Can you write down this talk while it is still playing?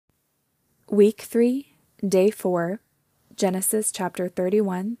Week 3, Day 4, Genesis chapter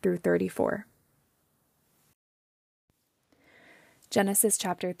 31 through 34. Genesis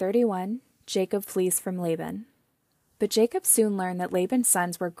chapter 31, Jacob flees from Laban. But Jacob soon learned that Laban's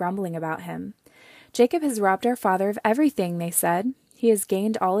sons were grumbling about him. "Jacob has robbed our father of everything," they said. "He has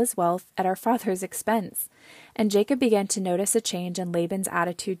gained all his wealth at our father's expense." And Jacob began to notice a change in Laban's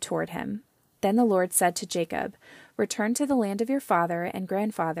attitude toward him. Then the Lord said to Jacob, "Return to the land of your father and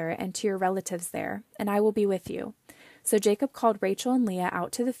grandfather and to your relatives there, and I will be with you." So Jacob called Rachel and Leah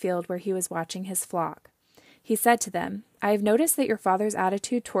out to the field where he was watching his flock. He said to them, "I have noticed that your father's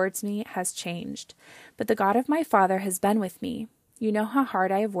attitude towards me has changed, but the God of my father has been with me. You know how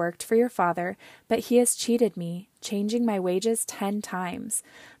hard I have worked for your father, but he has cheated me, changing my wages 10 times.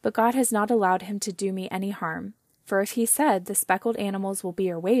 But God has not allowed him to do me any harm. For if he said, 'The speckled animals will be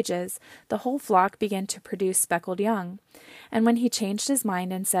your wages,' the whole flock began to produce speckled young. And when he changed his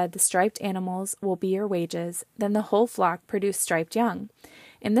mind and said, 'The striped animals will be your wages,' then the whole flock produced striped young.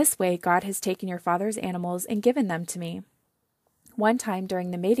 In this way God has taken your father's animals and given them to me. One time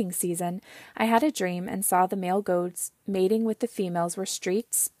during the mating season, I had a dream and saw the male goats mating with the females were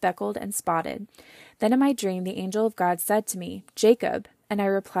streaked, speckled, and spotted. Then in my dream the angel of God said to me, 'Jacob,' and I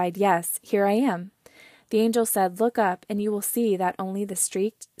replied, 'Yes, here I am.' The angel said, 'Look up, and you will see that only the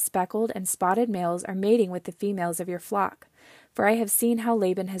streaked, speckled, and spotted males are mating with the females of your flock. For I have seen how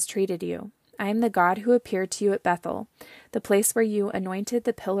Laban has treated you. I am the God who appeared to you at Bethel, the place where you anointed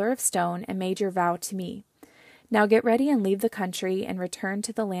the pillar of stone and made your vow to me. Now get ready and leave the country and return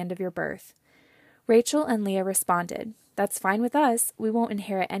to the land of your birth.' Rachel and Leah responded, 'That's fine with us. We won't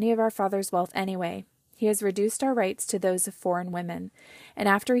inherit any of our father's wealth anyway. He has reduced our rights to those of foreign women. And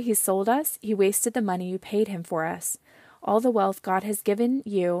after he sold us, he wasted the money you paid him for us. All the wealth God has given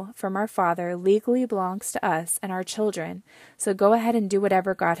you from our father legally belongs to us and our children, so go ahead and do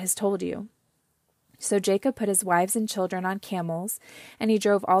whatever God has told you.' So Jacob put his wives and children on camels, and he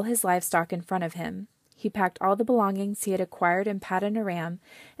drove all his livestock in front of him. He packed all the belongings he had acquired in Paddan Aram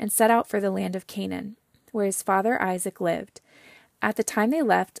and set out for the land of Canaan, where his father Isaac lived. At the time they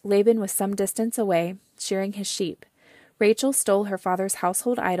left, Laban was some distance away, shearing his sheep. Rachel stole her father's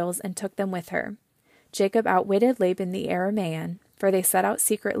household idols and took them with her. Jacob outwitted Laban the Aramean, for they set out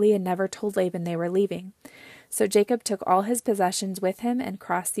secretly and never told Laban they were leaving. So Jacob took all his possessions with him and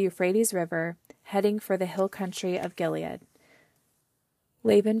crossed the Euphrates River, heading for the hill country of Gilead.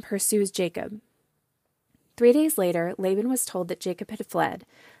 Laban pursues Jacob. 3 days later, Laban was told that Jacob had fled,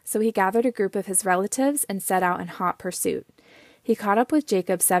 so he gathered a group of his relatives and set out in hot pursuit. He caught up with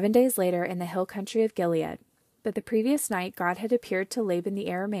Jacob 7 days later in the hill country of Gilead. But the previous night God had appeared to Laban the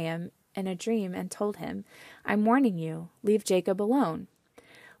Aramean in a dream and told him, 'I'm warning you, leave Jacob alone.'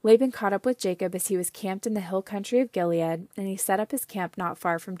 Laban caught up with Jacob as he was camped in the hill country of Gilead, and he set up his camp not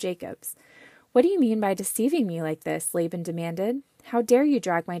far from Jacob's. 'What do you mean by deceiving me like this?' Laban demanded. 'How dare you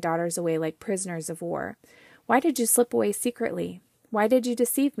drag my daughters away like prisoners of war? Why did you slip away secretly? Why did you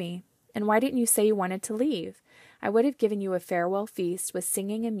deceive me? And why didn't you say you wanted to leave? I would have given you a farewell feast with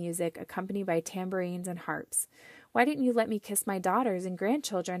singing and music accompanied by tambourines and harps. Why didn't you let me kiss my daughters and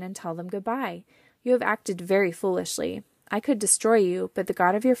grandchildren and tell them goodbye? You have acted very foolishly. I could destroy you, but the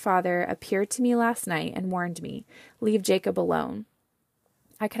God of your father appeared to me last night and warned me, 'Leave Jacob alone.'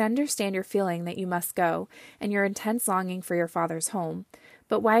 I can understand your feeling that you must go, and your intense longing for your father's home.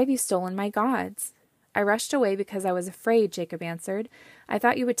 But why have you stolen my gods?" "I rushed away because I was afraid," Jacob answered. "I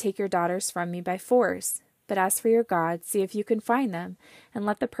thought you would take your daughters from me by force. But as for your gods, see if you can find them, and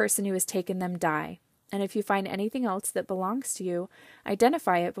let the person who has taken them die. And if you find anything else that belongs to you,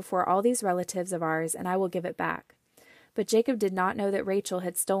 identify it before all these relatives of ours, and I will give it back." But Jacob did not know that Rachel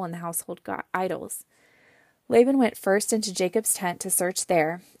had stolen the household idols. Laban went first into Jacob's tent to search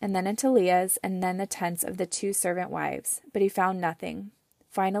there, and then into Leah's, and then the tents of the 2 servant wives. But he found nothing.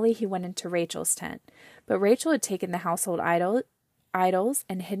 Finally he went into Rachel's tent. But Rachel had taken the household idols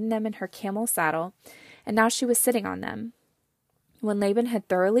and hidden them in her camel saddle, and now she was sitting on them. When Laban had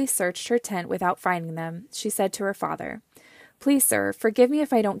thoroughly searched her tent without finding them, she said to her father, "Please, sir, forgive me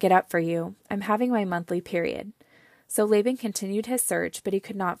if I don't get up for you. I'm having my monthly period." So Laban continued his search, but he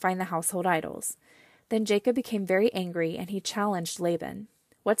could not find the household idols. Then Jacob became very angry, and he challenged Laban.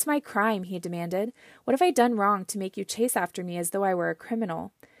 "What's my crime?" he demanded. "What have I done wrong to make you chase after me as though I were a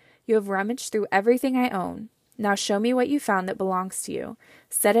criminal? You have rummaged through everything I own. Now show me what you found that belongs to you.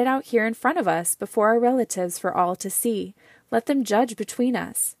 Set it out here in front of us, before our relatives, for all to see. Let them judge between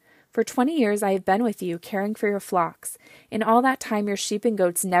us. For 20 years I have been with you, caring for your flocks. In all that time your sheep and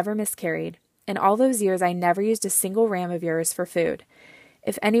goats never miscarried. In all those years I never used a single ram of yours for food.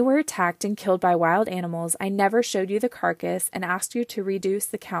 If any were attacked and killed by wild animals, I never showed you the carcass and asked you to reduce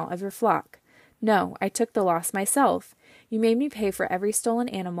the count of your flock. No, I took the loss myself. You made me pay for every stolen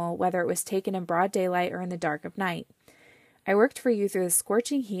animal, whether it was taken in broad daylight or in the dark of night. I worked for you through the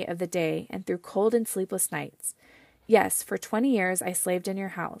scorching heat of the day and through cold and sleepless nights. Yes, for 20 years I slaved in your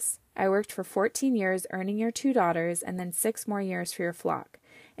house. I worked for 14 years earning your 2 daughters and then 6 more years for your flock.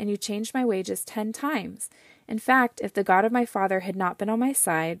 And you changed my wages 10 times. In fact, if the God of my father had not been on my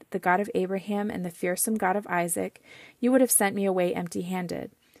side, the God of Abraham and the fearsome God of Isaac, you would have sent me away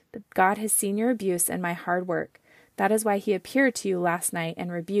empty-handed. But God has seen your abuse and my hard work. That is why he appeared to you last night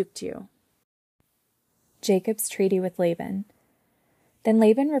and rebuked you. Jacob's treaty with Laban. Then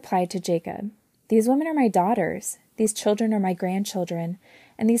Laban replied to Jacob, These women are my daughters, these children are my grandchildren,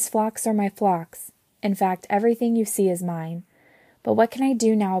 and these flocks are my flocks. In fact, everything you see is mine. But what can I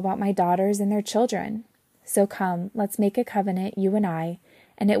do now about my daughters and their children? So come, let's make a covenant, you and I,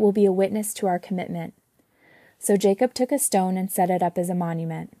 and it will be a witness to our commitment. So Jacob took a stone and set it up as a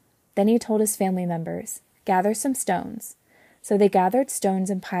monument. Then he told his family members, Gather some stones. So they gathered stones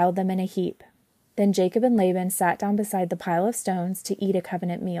and piled them in a heap. Then Jacob and Laban sat down beside the pile of stones to eat a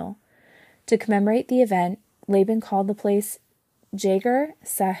covenant meal. To commemorate the event, Laban called the place Jagar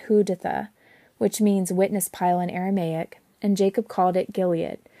Sahuditha, which means witness pile in Aramaic, and Jacob called it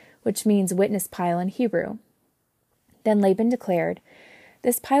Gilead, which means witness pile in Hebrew. Then Laban declared,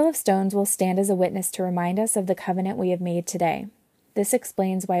 This pile of stones will stand as a witness to remind us of the covenant we have made today. This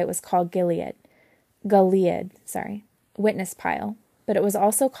explains why it was called witness pile. But it was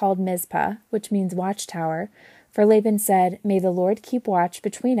also called Mizpah, which means watchtower, for Laban said, May the Lord keep watch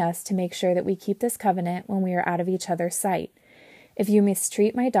between us to make sure that we keep this covenant when we are out of each other's sight. If you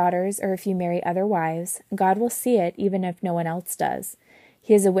mistreat my daughters or if you marry other wives, God will see it even if no one else does.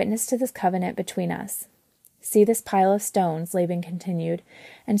 He is a witness to this covenant between us. See this pile of stones, Laban continued,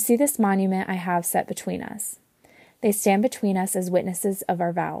 and see this monument I have set between us. They stand between us as witnesses of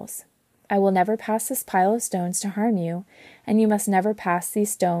our vows. I will never pass this pile of stones to harm you, and you must never pass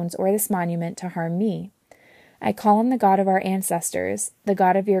these stones or this monument to harm me. I call on the God of our ancestors, the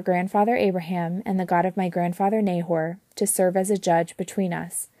God of your grandfather Abraham, and the God of my grandfather Nahor, to serve as a judge between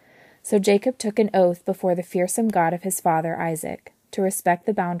us. So Jacob took an oath before the fearsome God of his father Isaac, to respect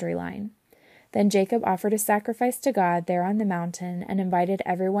the boundary line. Then Jacob offered a sacrifice to God there on the mountain and invited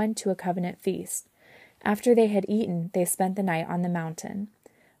everyone to a covenant feast. After they had eaten, they spent the night on the mountain.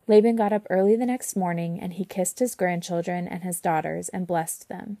 Laban got up early the next morning, and he kissed his grandchildren and his daughters and blessed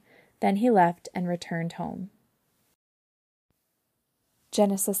them. Then he left and returned home.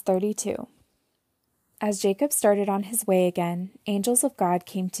 Genesis 32. As Jacob started on his way again, angels of God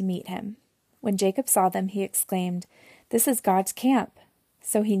came to meet him. When Jacob saw them, he exclaimed, This is God's camp.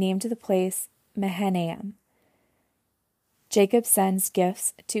 So he named the place Mahanaim. Jacob sends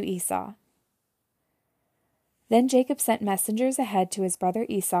gifts to Esau. Then Jacob sent messengers ahead to his brother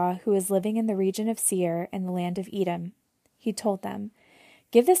Esau, who was living in the region of Seir in the land of Edom. He told them,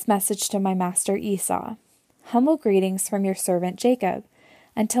 Give this message to my master Esau. Humble greetings from your servant Jacob.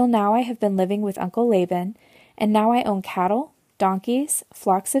 Until now I have been living with Uncle Laban, and now I own cattle, donkeys,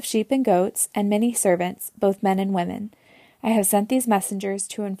 flocks of sheep and goats, and many servants, both men and women. I have sent these messengers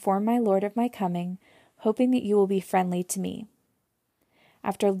to inform my lord of my coming, hoping that you will be friendly to me.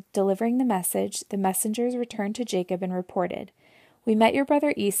 After delivering the message, the messengers returned to Jacob and reported, We met your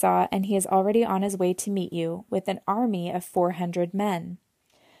brother Esau, and he is already on his way to meet you, with an army of 400 men.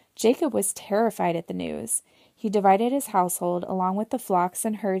 Jacob was terrified at the news. He divided his household, along with the flocks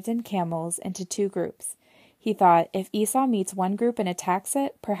and herds and camels, into 2 groups. He thought, if Esau meets one group and attacks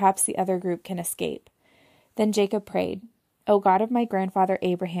it, perhaps the other group can escape. Then Jacob prayed, O God of my grandfather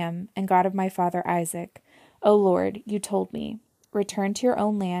Abraham, and God of my father Isaac, O Lord, you told me, Return to your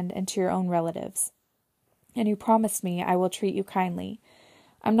own land and to your own relatives. And you promised me I will treat you kindly.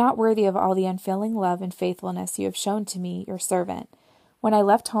 I'm not worthy of all the unfailing love and faithfulness you have shown to me, your servant. When I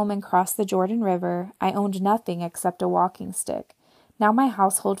left home and crossed the Jordan River, I owned nothing except a walking stick. Now my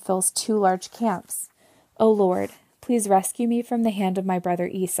household fills 2 large camps. O Lord, please rescue me from the hand of my brother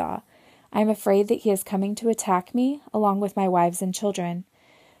Esau. I am afraid that he is coming to attack me, along with my wives and children.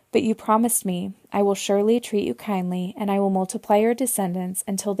 But you promised me, I will surely treat you kindly, and I will multiply your descendants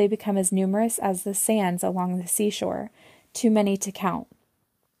until they become as numerous as the sands along the seashore, too many to count.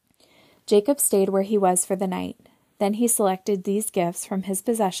 Jacob stayed where he was for the night. Then he selected these gifts from his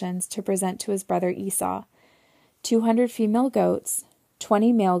possessions to present to his brother Esau: 200 female goats,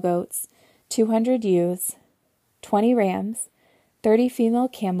 20 male goats, 200 ewes, 20 rams, 30 female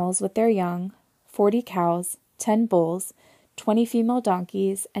camels with their young, 40 cows, 10 bulls, 20 female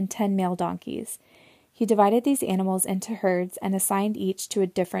donkeys, and 10 male donkeys. He divided these animals into herds and assigned each to a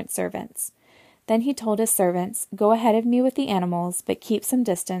different servants. Then he told his servants, Go ahead of me with the animals, but keep some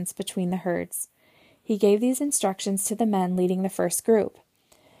distance between the herds. He gave these instructions to the men leading the first group.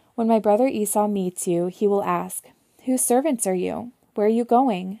 "When my brother Esau meets you, he will ask, 'Whose servants are you? Where are you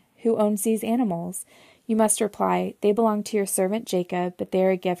going? Who owns these animals?' You must reply, 'They belong to your servant Jacob, but they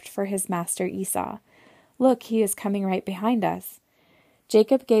are a gift for his master Esau. Look, he is coming right behind us.'"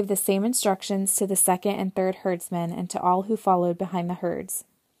 Jacob gave the same instructions to the second and third herdsmen and to all who followed behind the herds.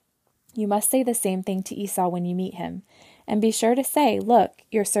 "You must say the same thing to Esau when you meet him, and be sure to say, 'Look,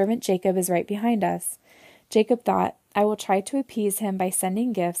 your servant Jacob is right behind us.'" Jacob thought, "I will try to appease him by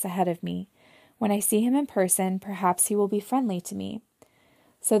sending gifts ahead of me. When I see him in person, perhaps he will be friendly to me."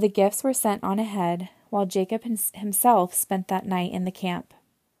 So the gifts were sent on ahead, while Jacob himself spent that night in the camp.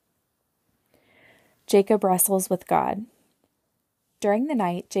 Jacob wrestles with God. During the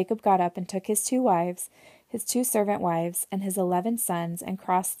night, Jacob got up and took his 2 wives, his 2 servant wives, and his 11 sons, and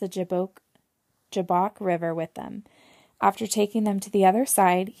crossed the Jabbok River with them. After taking them to the other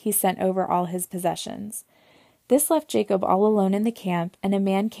side, he sent over all his possessions. This left Jacob all alone in the camp, and a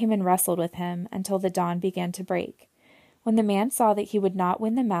man came and wrestled with him until the dawn began to break. When the man saw that he would not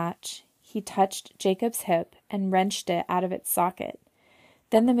win the match, he touched Jacob's hip and wrenched it out of its socket.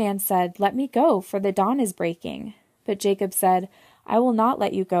 Then the man said, "Let me go, for the dawn is breaking." But Jacob said, "I will not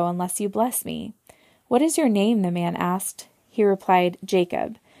let you go unless you bless me." "What is your name?" the man asked. He replied,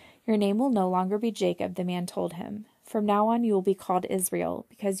 "Jacob." "Your name will no longer be Jacob," the man told him. "From now on you will be called Israel,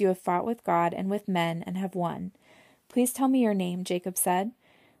 because you have fought with God and with men and have won." "Please tell me your name," Jacob said.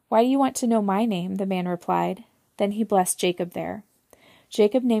 "Why do you want to know my name?" the man replied. Then he blessed Jacob there.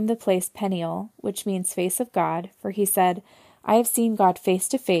 Jacob named the place Peniel, which means face of God, for he said, "I have seen God face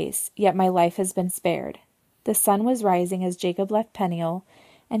to face, yet my life has been spared." The sun was rising as Jacob left Peniel,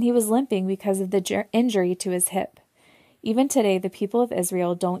 and he was limping because of the injury to his hip. Even today, the people of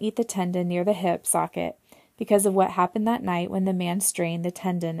Israel don't eat the tendon near the hip socket because of what happened that night when the man strained the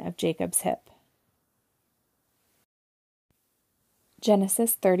tendon of Jacob's hip.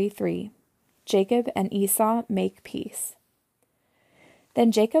 Genesis 33. Jacob and Esau make peace.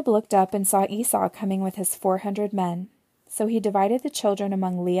 Then Jacob looked up and saw Esau coming with his 400 men. So he divided the children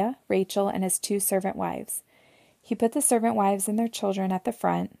among Leah, Rachel, and his 2 servant wives. He put the servant wives and their children at the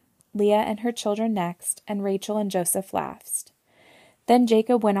front, Leah and her children next, and Rachel and Joseph last. Then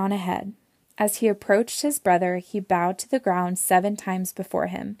Jacob went on ahead. As he approached his brother, he bowed to the ground 7 times before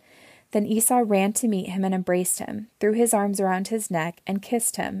him. Then Esau ran to meet him and embraced him, threw his arms around his neck, and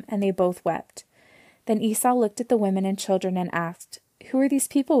kissed him, and they both wept. Then Esau looked at the women and children and asked, "Who are these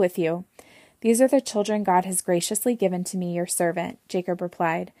people with you?" "These are the children God has graciously given to me, your servant," Jacob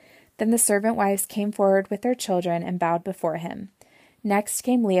replied. Then the servant wives came forward with their children and bowed before him. Next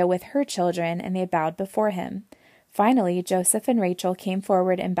came Leah with her children, and they bowed before him. Finally, Joseph and Rachel came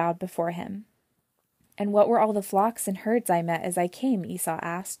forward and bowed before him. "And what were all the flocks and herds I met as I came?" Esau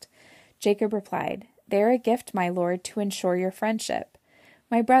asked. Jacob replied, "They are a gift, my lord, to ensure your friendship."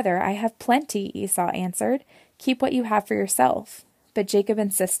 "My brother, I have plenty," Esau answered. "Keep what you have for yourself." But Jacob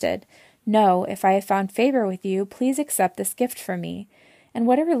insisted, "No, if I have found favor with you, please accept this gift from me. And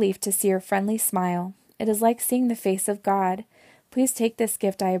what a relief to see your friendly smile. It is like seeing the face of God. Please take this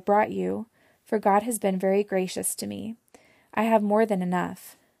gift I have brought you, for God has been very gracious to me. I have more than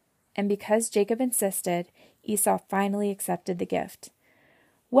enough." And because Jacob insisted, Esau finally accepted the gift.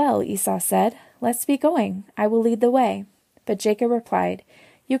 "Well," Esau said, "let's be going. I will lead the way." But Jacob replied,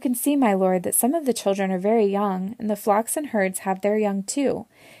 "You can see, my lord, that some of the children are very young, and the flocks and herds have their young too.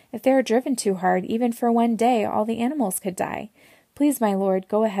 If they are driven too hard, even for one day, all the animals could die. Please, my lord,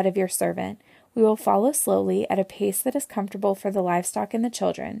 go ahead of your servant. We will follow slowly at a pace that is comfortable for the livestock and the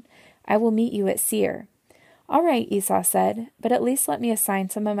children. I will meet you at Seir." "All right," Esau said, "but at least let me assign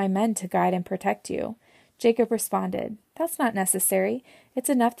some of my men to guide and protect you." Jacob responded, "That's not necessary. It's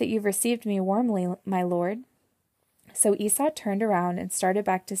enough that you've received me warmly, my lord." So Esau turned around and started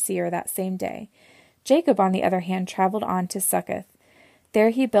back to Seir that same day. Jacob, on the other hand, traveled on to Succoth.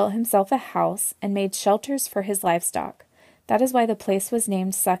 There he built himself a house and made shelters for his livestock. That is why the place was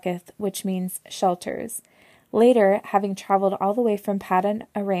named Succoth, which means shelters. Later, having traveled all the way from Paddan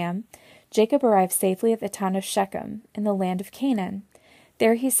Aram, Jacob arrived safely at the town of Shechem, in the land of Canaan.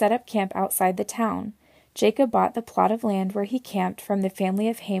 There he set up camp outside the town. Jacob bought the plot of land where he camped from the family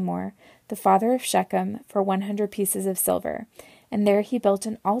of Hamor, the father of Shechem, for 100 pieces of silver, and there he built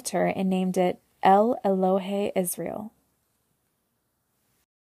an altar and named it El Elohe Israel.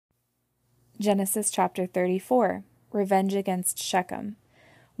 Genesis chapter 34. Revenge against Shechem.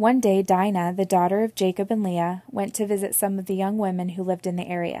 One day Dinah, the daughter of Jacob and Leah, went to visit some of the young women who lived in the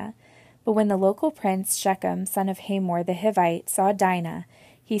area. But when the local prince Shechem, son of Hamor the Hivite, saw Dinah,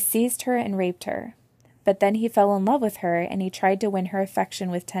 he seized her and raped her. But then he fell in love with her, and he tried to win her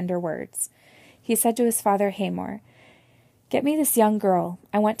affection with tender words. he said to his father Hamor, "Get me this young girl.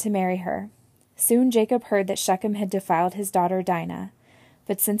 I want to marry her." Soon Jacob heard that Shechem had defiled his daughter Dinah.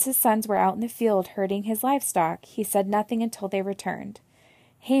 But since his sons were out in the field herding his livestock, he said nothing until they returned.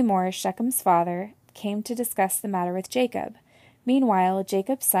 Hamor, Shechem's father, came to discuss the matter with Jacob. Meanwhile,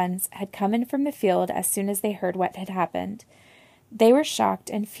 Jacob's sons had come in from the field as soon as they heard what had happened. They were shocked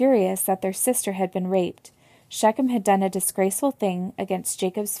and furious that their sister had been raped. Shechem had done a disgraceful thing against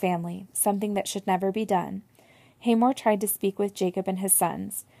Jacob's family, something that should never be done. Hamor tried to speak with Jacob and his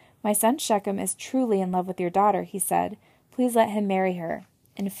sons. "My son Shechem is truly in love with your daughter," he said. "Please let him marry her.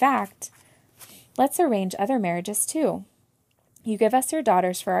 In fact, let's arrange other marriages too. You give us your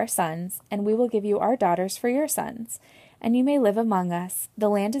daughters for our sons, and we will give you our daughters for your sons. And you may live among us. The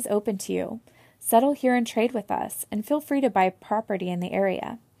land is open to you. Settle here and trade with us, and feel free to buy property in the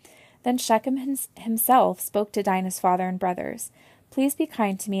area." Then Shechem himself spoke to Dinah's father and brothers. "Please be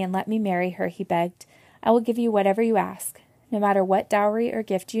kind to me and let me marry her," he begged. "I will give you whatever you ask. No matter what dowry or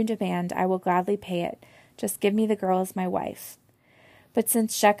gift you demand, I will gladly pay it. Just give me the girl as my wife." But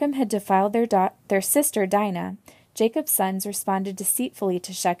since Shechem had defiled their sister Dinah, Jacob's sons responded deceitfully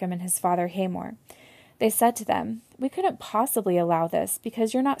to Shechem and his father Hamor. They said to them, "We couldn't possibly allow this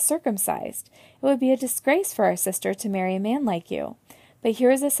because you're not circumcised. It would be a disgrace for our sister to marry a man like you. But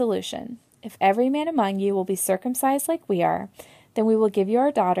here is a solution. If every man among you will be circumcised like we are, then we will give you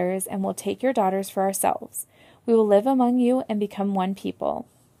our daughters and will take your daughters for ourselves. We will live among you and become one people.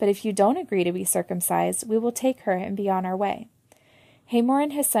 But if you don't agree to be circumcised, we will take her and be on our way." Hamor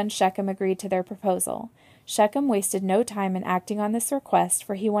and his son Shechem agreed to their proposal. Shechem wasted no time in acting on this request,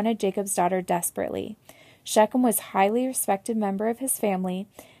 for he wanted Jacob's daughter desperately. Shechem was a highly respected member of his family,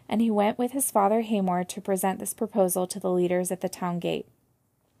 and he went with his father Hamor to present this proposal to the leaders at the town gate.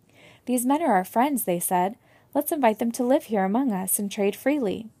 "These men are our friends," they said. "Let's invite them to live here among us and trade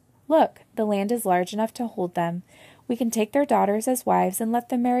freely. Look, the land is large enough to hold them. We can take their daughters as wives and let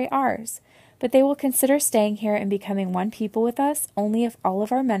them marry ours. But they will consider staying here and becoming one people with us only if all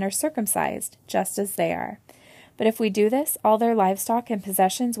of our men are circumcised, just as they are. But if we do this, all their livestock and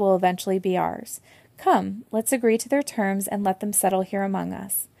possessions will eventually be ours. Come, let's agree to their terms and let them settle here among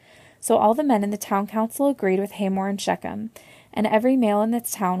us." So all the men in the town council agreed with Hamor and Shechem, and every male in the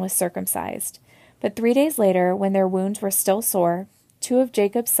town was circumcised. But 3 days later, when their wounds were still sore, 2 of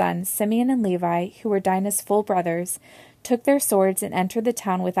Jacob's sons, Simeon and Levi, who were Dinah's full brothers, took their swords and entered the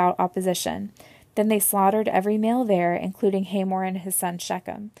town without opposition. Then they slaughtered every male there, including Hamor and his son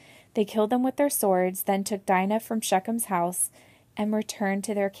Shechem. They killed them with their swords, then took Dinah from Shechem's house and returned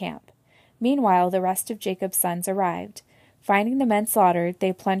to their camp. Meanwhile, the rest of Jacob's sons arrived. Finding the men slaughtered,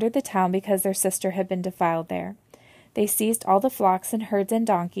 they plundered the town because their sister had been defiled there. They seized all the flocks and herds and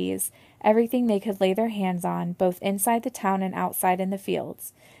donkeys, everything they could lay their hands on, both inside the town and outside in the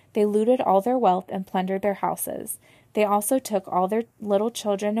fields. They looted all their wealth and plundered their houses. They also took all their little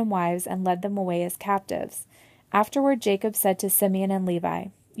children and wives and led them away as captives. Afterward Jacob said to Simeon and Levi,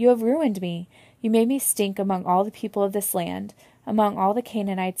 "You have ruined me. You made me stink among all the people of this land, among all the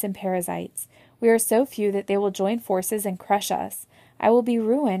Canaanites and Perizzites. We are so few that they will join forces and crush us. I will be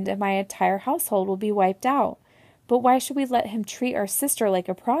ruined, and my entire household will be wiped out. But why should we let him treat our sister like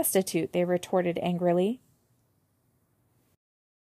a prostitute?" they retorted angrily.